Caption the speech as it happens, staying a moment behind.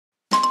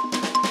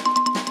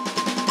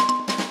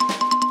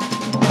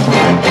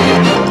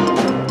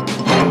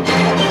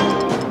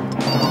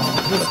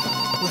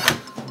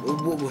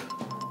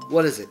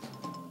What is it?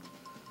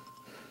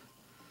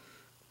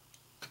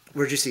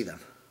 Where'd you see them?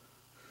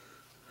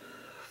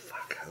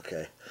 Fuck,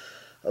 okay.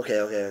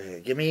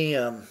 Okay. Give me,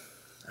 I don't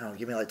know,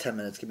 give me like 10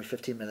 minutes. Give me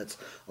 15 minutes.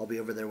 I'll be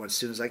over there as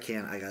soon as I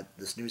can. I got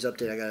this news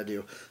update I gotta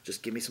do.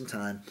 Just give me some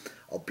time.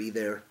 I'll be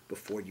there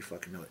before you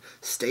fucking know it.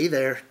 Stay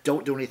there.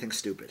 Don't do anything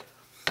stupid.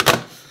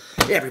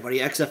 Hey everybody,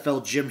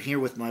 XFL Jim here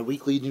with my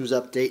weekly news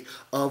update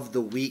of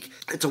the week.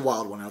 It's a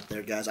wild one out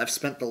there, guys. I've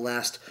spent the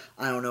last,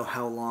 I don't know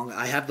how long.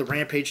 I have the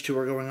Rampage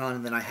tour going on,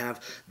 and then I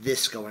have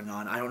this going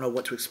on. I don't know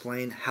what to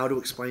explain, how to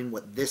explain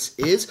what this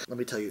is. Let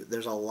me tell you,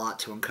 there's a lot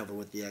to uncover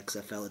with the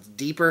XFL. It's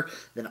deeper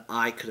than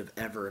I could have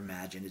ever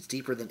imagined. It's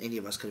deeper than any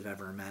of us could have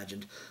ever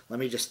imagined. Let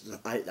me just,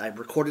 I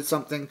recorded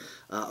something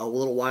a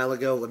little while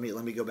ago. Let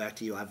me go back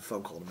to you. I have a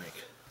phone call to make.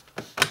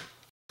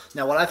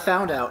 Now, what I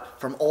found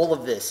out from all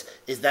of this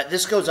is that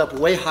this goes up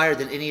way higher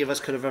than any of us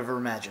could have ever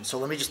imagined. So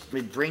let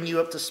me bring you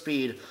up to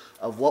speed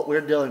of what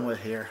we're dealing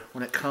with here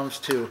when it comes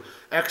to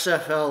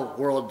XFL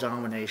world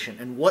domination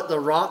and what The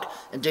Rock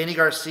and Danny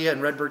Garcia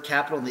and Redbird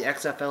Capital and the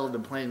XFL have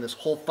been playing this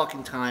whole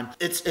fucking time.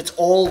 It's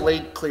all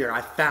laid clear.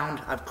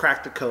 I've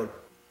cracked the code.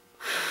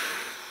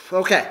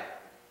 Okay,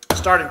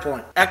 starting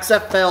point.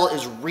 XFL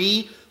is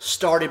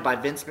restarted by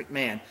Vince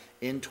McMahon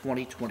in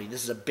 2020.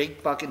 This is a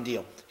big fucking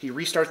deal. He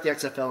restarts the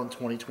XFL in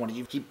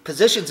 2020. He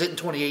positions it in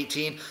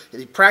 2018,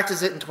 he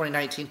practices it in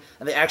 2019,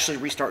 and they actually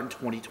restart in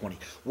 2020.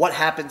 What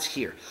happens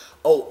here?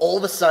 Oh, all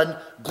of a sudden,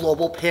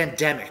 global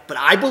pandemic. But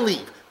I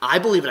believe,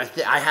 and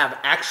I have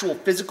actual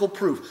physical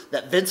proof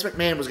that Vince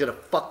McMahon was going to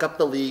fuck up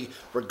the league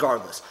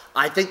regardless.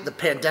 I think the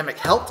pandemic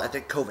helped. I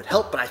think COVID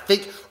helped. But I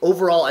think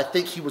overall,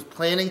 he was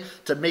planning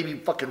to maybe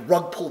fucking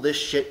rug pull this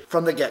shit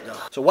from the get-go.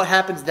 So what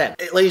happens then?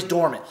 It lays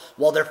dormant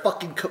while they're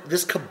fucking,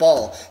 this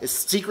cabal is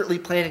secretly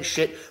planning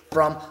shit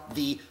from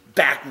the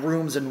back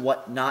rooms and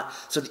whatnot.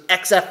 So the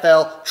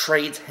XFL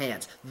trades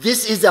hands.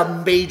 This is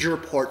a major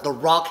part. The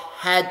Rock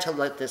had to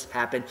let this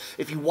happen.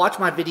 If you watch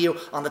my video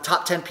on the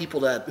top 10 people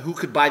who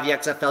could buy the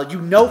XFL,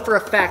 you know for a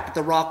fact that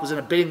The Rock was in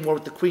a bidding war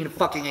with the Queen of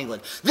fucking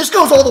England. This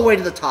goes all the way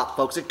to the top,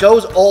 folks. It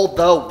goes all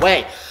the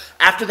way.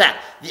 After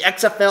that, the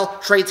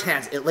XFL trades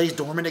hands. It lays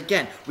dormant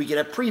again. We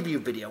get a preview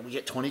video. We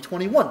get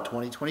 2021,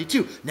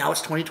 2022. Now it's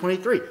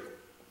 2023.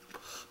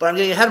 But I'm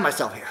getting ahead of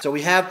myself here. So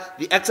we have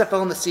the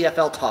XFL and the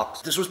CFL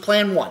talks. This was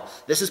plan one.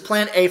 This is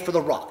plan A for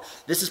The Rock.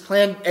 This is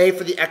plan A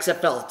for the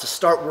XFL to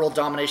start world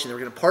domination. They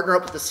were going to partner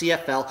up with the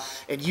CFL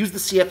and use the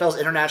CFL's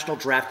international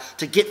draft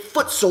to get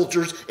foot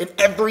soldiers in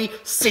every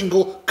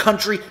single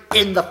country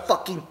in the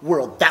fucking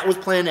world. That was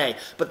plan A.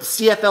 But the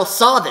CFL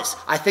saw this.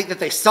 I think that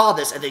they saw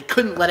this and they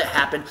couldn't let it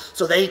happen.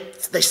 So they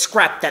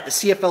scrapped that. The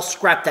CFL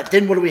scrapped that.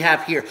 Then what do we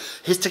have here?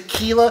 His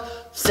tequila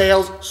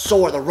sales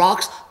soar. The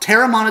Rock's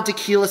Terramana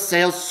tequila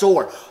sales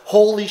soar.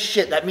 Holy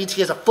shit, that means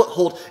he has a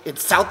foothold in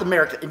South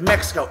America, in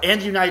Mexico,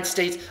 and the United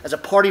States as a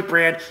party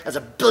brand, as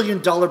a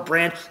billion-dollar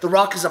brand. The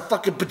Rock is a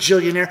fucking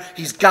bajillionaire.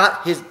 He's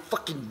got his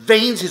fucking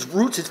veins, his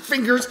roots, his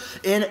fingers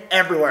in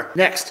everywhere.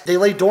 Next, they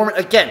lay dormant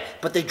again,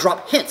 but they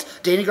drop hints.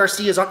 Danny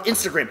Garcia is on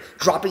Instagram,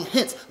 dropping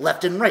hints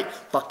left and right.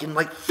 Fucking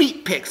like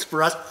feet pics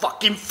for us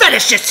fucking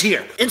fetishists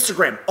here.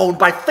 Instagram, owned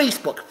by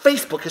Facebook.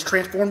 Facebook has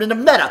transformed into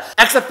Meta.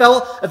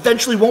 XFL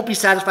eventually won't be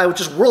satisfied with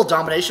just world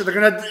domination. They're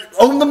gonna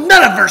own the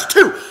metaverse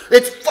too.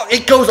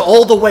 It goes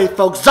all the way,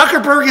 folks.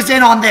 Zuckerberg is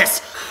in on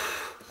this.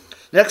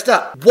 Next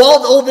up,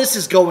 while all this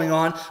is going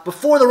on,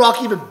 before The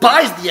Rock even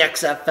buys the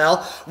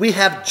XFL, we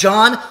have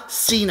John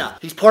Cena.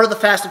 He's part of the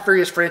Fast and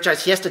Furious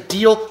franchise. He has to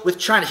deal with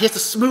China. He has to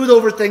smooth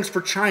over things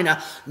for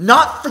China,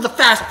 not for the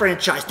Fast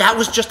franchise. That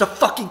was just a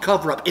fucking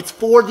cover-up. It's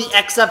for the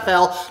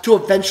XFL to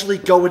eventually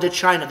go into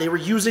China. They were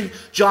using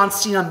John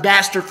Cena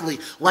masterfully,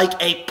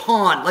 like a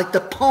pawn, like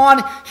the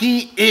pawn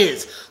he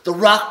is. The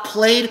Rock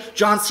played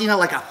John Cena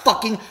like a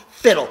fucking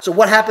fiddle. So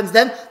what happens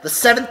then? The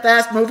 7th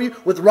Fast movie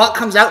with Rock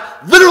comes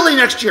out literally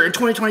next year in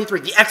 2023.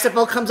 The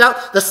XFL comes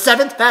out. The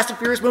 7th Fast and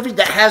Furious movie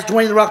that has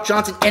Dwayne The Rock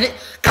Johnson in it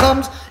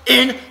comes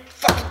in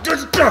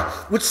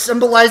which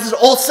symbolizes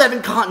all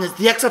 7 continents.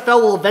 The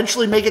XFL will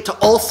eventually make it to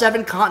all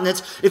 7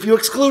 continents. If you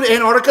exclude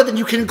Antarctica, then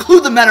you can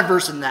include the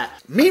metaverse in that.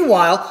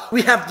 Meanwhile,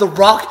 we have The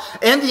Rock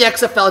and the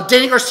XFL,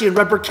 Danny Garcia and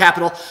Redbird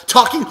Capital,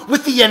 talking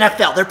with the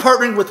NFL. They're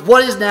partnering with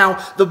what is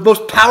now the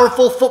most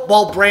powerful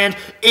football brand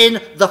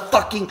in the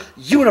fucking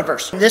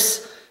universe.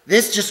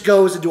 This just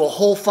goes into a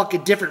whole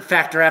fucking different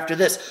factor after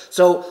this.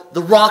 So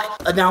The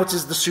Rock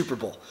announces the Super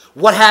Bowl.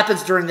 What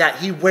happens during that?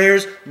 He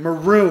wears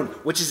maroon,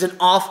 which is an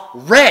off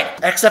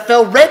red.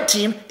 XFL red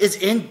team is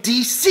in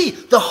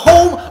DC, the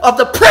home of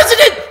the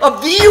President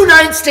of the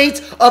United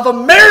States of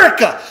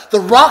America.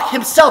 The Rock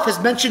himself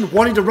has mentioned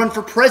wanting to run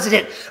for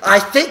president. I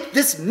think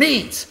this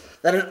means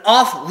that an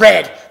off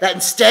red, that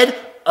instead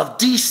of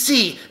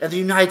DC and the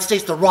United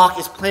States, The Rock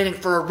is planning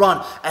for a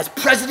run as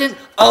president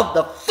of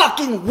the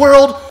fucking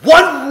world.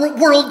 One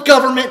world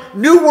government,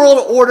 new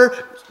world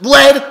order,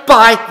 led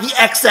by the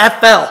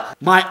XFL.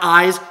 My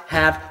eyes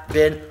have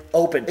been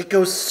opened. It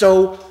goes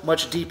so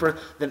much deeper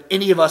than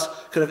any of us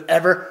could have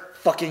ever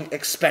fucking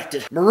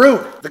expected.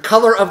 Maroon, the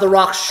color of The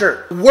Rock's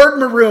shirt. The word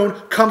maroon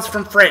comes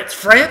from France.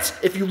 France,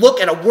 if you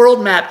look at a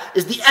world map,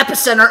 is the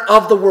epicenter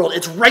of the world.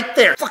 It's right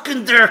there.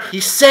 Fucking there.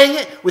 He's saying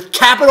it with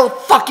capital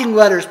fucking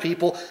letters,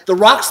 people. The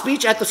Rock's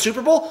speech at the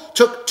Super Bowl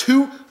took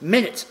 2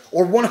 minutes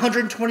or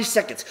 120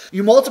 seconds.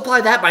 You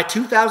multiply that by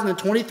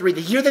 2023,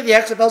 the year that the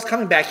XFL is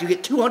coming back, you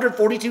get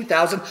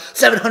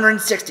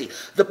 242,760.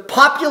 The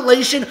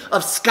population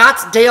of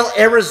Scottsdale,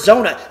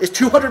 Arizona is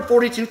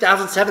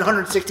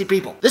 242,760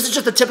 people. This is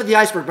just the tip of the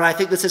iceberg, but I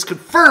think this has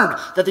confirmed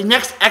that the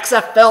next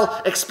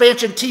XFL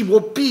expansion team will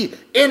be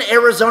in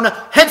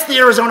Arizona, hence the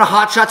Arizona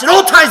Hotshots. It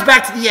all ties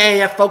back to the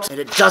AAF, folks, and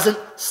it doesn't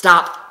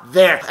stop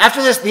there.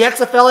 After this, the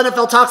XFL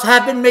NFL talks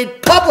have been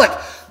made public.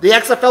 The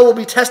XFL will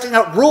be testing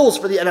out rules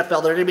for the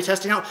NFL. They're going to be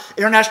testing out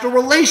international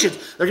relations.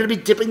 They're going to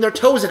be dipping their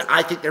toes in.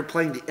 I think they're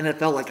playing the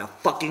NFL like a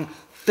fucking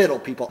fiddle,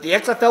 people. The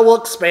XFL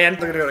will expand.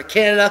 They're going to go to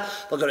Canada.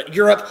 They'll go to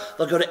Europe.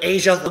 They'll go to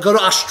Asia. They'll go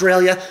to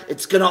Australia.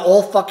 It's going to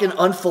all fucking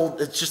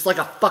unfold. It's just like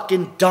a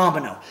fucking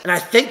domino. And I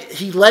think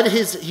he led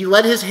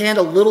his hand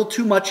a little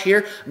too much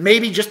here.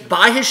 Maybe just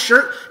buy his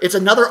shirt. It's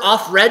another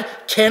off-red.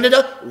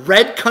 Canada,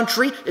 red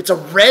country. It's a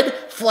red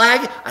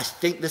flag. I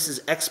think this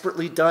is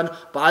expertly done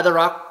by The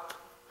Rock.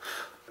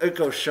 It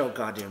goes so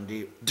goddamn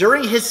deep.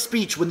 During his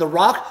speech, when The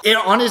Rock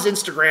on his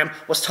Instagram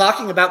was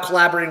talking about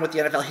collaborating with the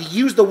NFL, he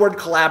used the word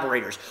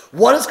collaborators.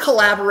 What does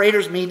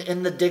collaborators mean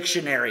in the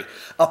dictionary?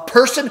 A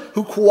person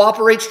who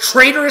cooperates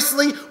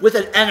traitorously with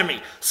an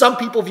enemy. Some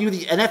people view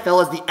the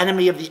NFL as the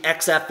enemy of the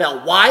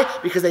XFL. Why?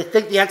 Because they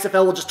think the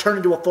XFL will just turn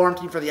into a farm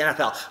team for the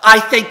NFL. I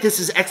think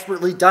this is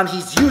expertly done.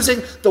 He's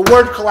using the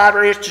word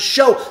collaborators to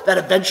show that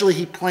eventually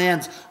he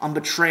plans on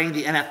betraying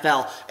the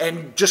NFL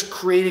and just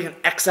creating an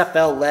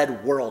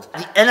XFL-led world.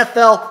 The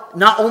NFL,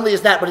 not only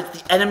is that, but it's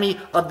the enemy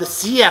of the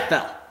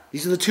CFL.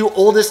 These are the two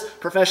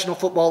oldest professional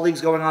football leagues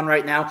going on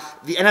right now.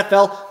 The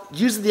NFL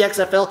uses the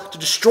XFL to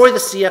destroy the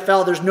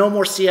CFL. There's no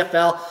more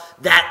CFL.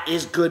 That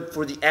is good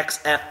for the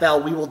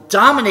XFL. We will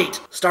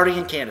dominate starting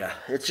in Canada.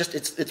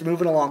 It's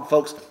moving along,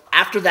 folks.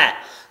 After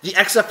that, the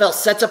XFL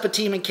sets up a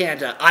team in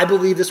Canada. I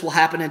believe this will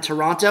happen in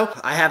Toronto.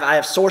 I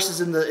have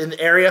sources in the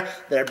area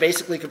that are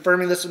basically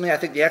confirming this with me. I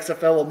think the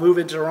XFL will move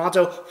into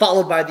Toronto,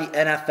 followed by the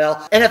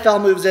NFL.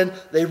 NFL moves in.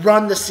 They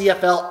run the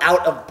CFL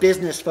out of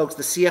business, folks.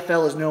 The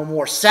CFL is no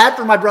more. Sad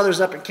for my brothers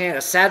up in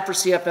Canada. Sad for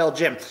CFL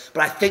Jim.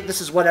 But I think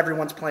this is what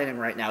everyone's planning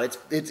right now.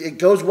 It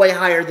goes way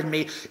higher than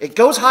me. It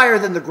goes higher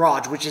than the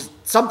Garage, which is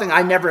something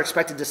I never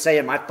expected to say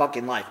in my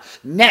fucking life.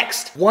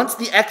 Next, once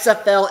the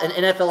XFL and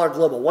NFL are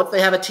global, once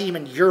they have a team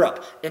in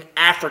Europe, in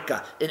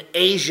Africa, in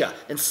Asia,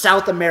 in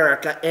South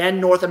America, and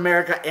North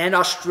America, and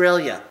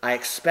Australia, I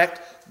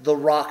expect The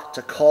Rock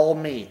to call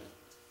me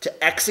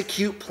to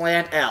execute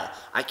Plan L.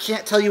 I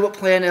can't tell you what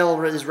Plan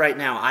L is right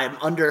now. I am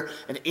under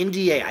an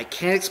NDA. I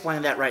can't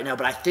explain that right now,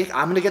 but I think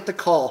I'm going to get the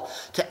call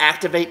to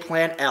activate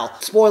Plan L.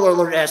 Spoiler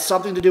alert, it has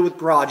something to do with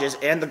garages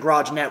and the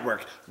Garage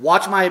Network.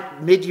 Watch my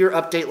mid-year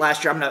update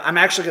last year. I'm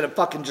actually going to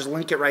fucking just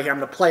link it right here. I'm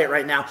going to play it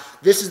right now.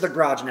 This is the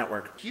Garage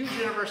Network. Huge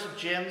universe of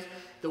gyms.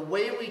 The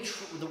way we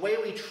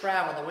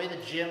travel, the way the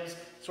gyms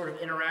sort of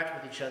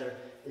interact with each other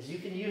is you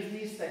can use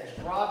these things.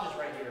 Garages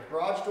right here.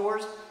 Garage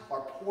doors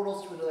are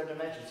portals to another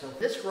dimension. So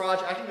this garage,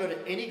 I can go to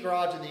any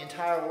garage in the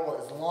entire world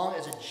as long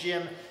as a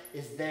gym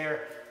is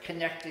there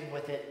connecting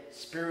with it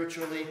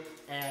spiritually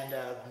and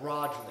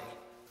garagely.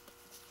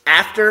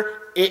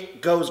 After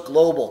it goes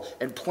global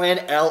and Plan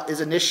L is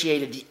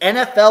initiated, the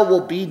NFL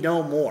will be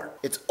no more.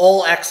 It's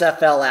all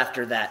XFL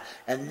after that.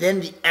 And then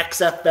the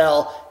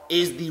XFL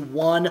is the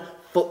one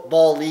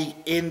football league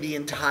in the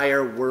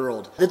entire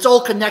world. It's all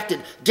connected.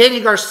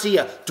 Danny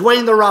Garcia,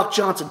 Dwayne "The Rock"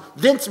 Johnson,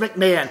 Vince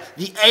McMahon,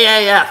 the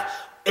AAF.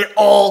 It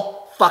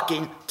all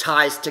fucking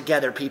ties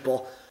together,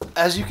 people.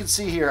 As you can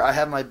see here, I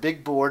have my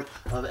big board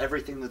of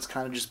everything that's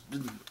kind of just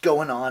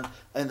going on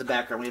in the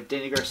background. We have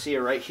Danny Garcia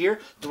right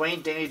here.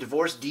 Dwayne, Danny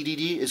divorced.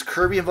 DDD. Is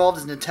Kirby involved?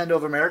 Is Nintendo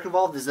of America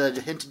involved? Is that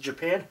a hint of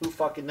Japan? Who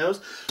fucking knows?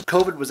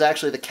 COVID was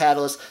actually the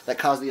catalyst that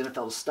caused the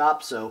NFL to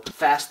stop, so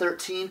Fast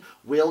 13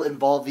 will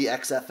involve the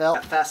XFL.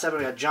 At Fast 7,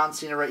 we got John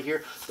Cena right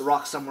here. The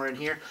Rock somewhere in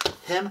here.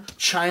 Him,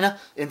 China,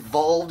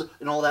 involved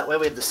in all that way.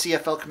 We have the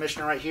CFL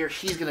commissioner right here.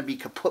 He's going to be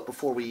kaput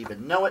before we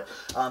even know it.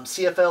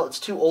 CFL, it's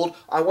too old.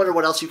 I wonder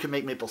what else you can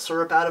make maple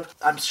syrup out of.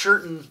 I'm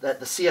certain that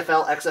the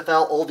CFL,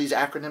 XFL, all these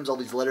acronyms, all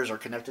these letters are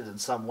connected in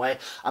some way.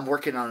 I'm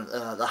working on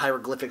the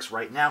hieroglyphics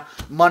right now.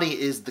 Money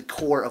is the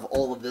core of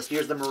all of this.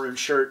 Here's the maroon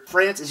shirt.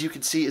 France, as you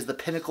can see, is the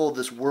pinnacle of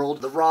this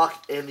world. The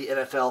Rock and the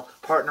NFL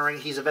partnering.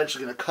 He's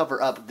eventually going to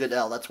cover up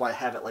Goodell. That's why I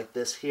have it like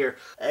this here.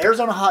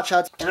 Arizona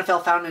Hotshots.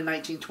 NFL founded in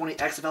 1920.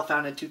 XFL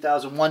founded in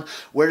 2001.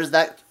 Where does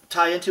that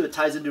tie into? It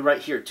ties into right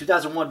here.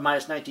 2001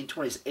 minus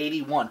 1920 is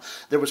 81.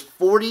 There was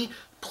 40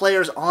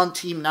 players on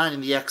Team 9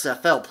 in the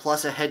XFL,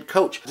 plus a head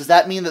coach. Does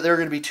that mean that there are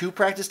going to be 2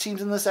 practice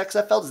teams in this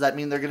XFL? Does that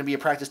mean they're going to be a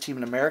practice team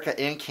in America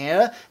and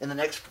Canada in the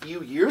next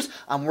few years?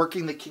 I'm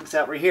working the kinks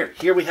out right here.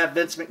 Here we have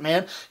Vince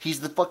McMahon.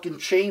 He's the fucking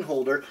chain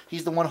holder.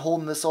 He's the one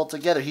holding this all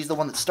together. He's the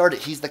one that started.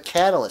 He's the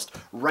catalyst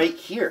right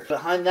here.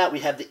 Behind that,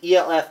 we have the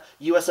ELF,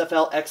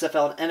 USFL,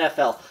 XFL, and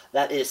NFL.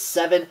 That is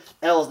 7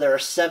 L's. There are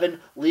 7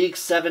 leagues,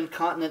 7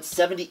 continents,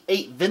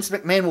 78. Vince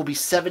McMahon will be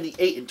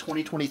 78 in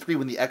 2023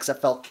 when the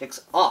XFL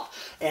kicks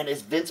off. And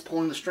is Vince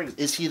pulling the strings?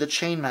 Is he the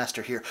chain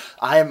master here?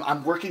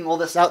 I'm working all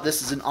this out.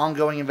 This is an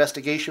ongoing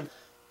investigation.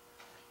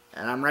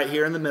 And I'm right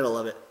here in the middle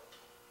of it.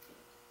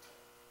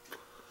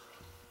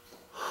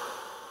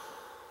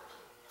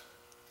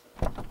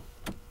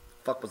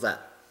 Fuck was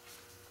that?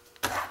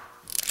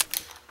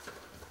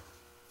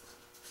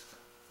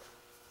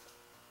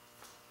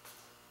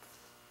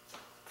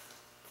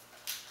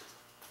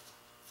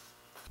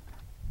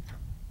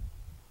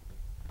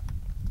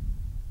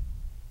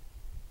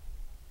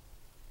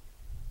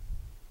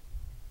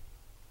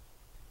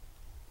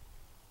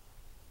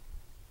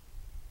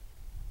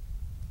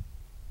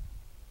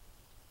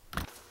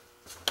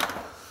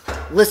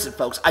 Listen,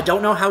 folks, I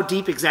don't know how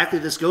deep exactly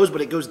this goes,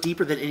 but it goes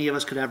deeper than any of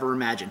us could ever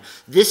imagine.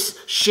 This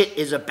shit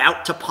is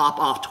about to pop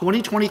off.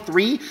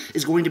 2023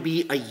 is going to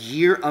be a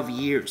year of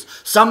years.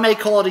 Some may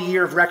call it a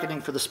year of reckoning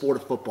for the sport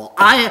of football.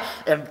 I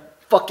am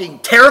fucking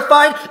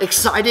terrified,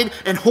 excited,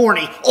 and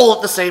horny all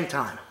at the same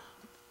time.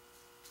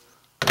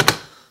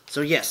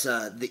 So yes,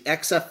 the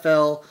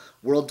XFL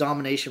World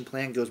Domination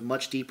Plan goes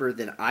much deeper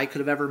than I could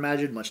have ever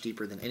imagined, much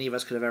deeper than any of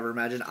us could have ever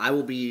imagined. I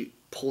will be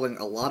pulling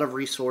a lot of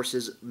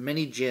resources,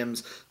 many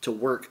gyms to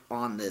work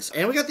on this.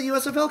 And we got the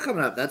USFL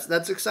coming up.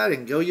 That's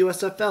exciting. Go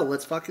USFL.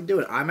 Let's fucking do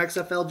it. I'm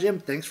XFL Jim.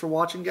 Thanks for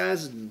watching,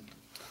 guys. And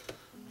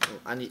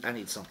I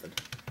need something.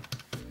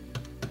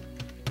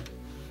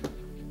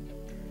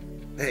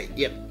 Hey,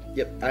 yep.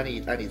 I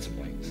need some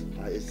wings.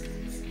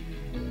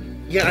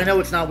 Yeah, I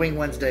know it's not Wing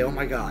Wednesday. Oh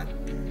my god.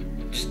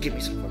 Just give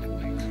me some fucking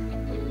wings.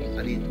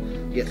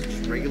 Yes,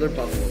 just regular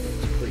buffalo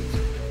wings, please.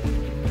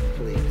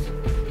 Please.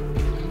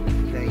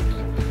 Thank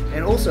you.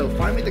 And also,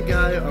 find me the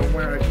guy on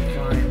where I can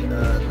find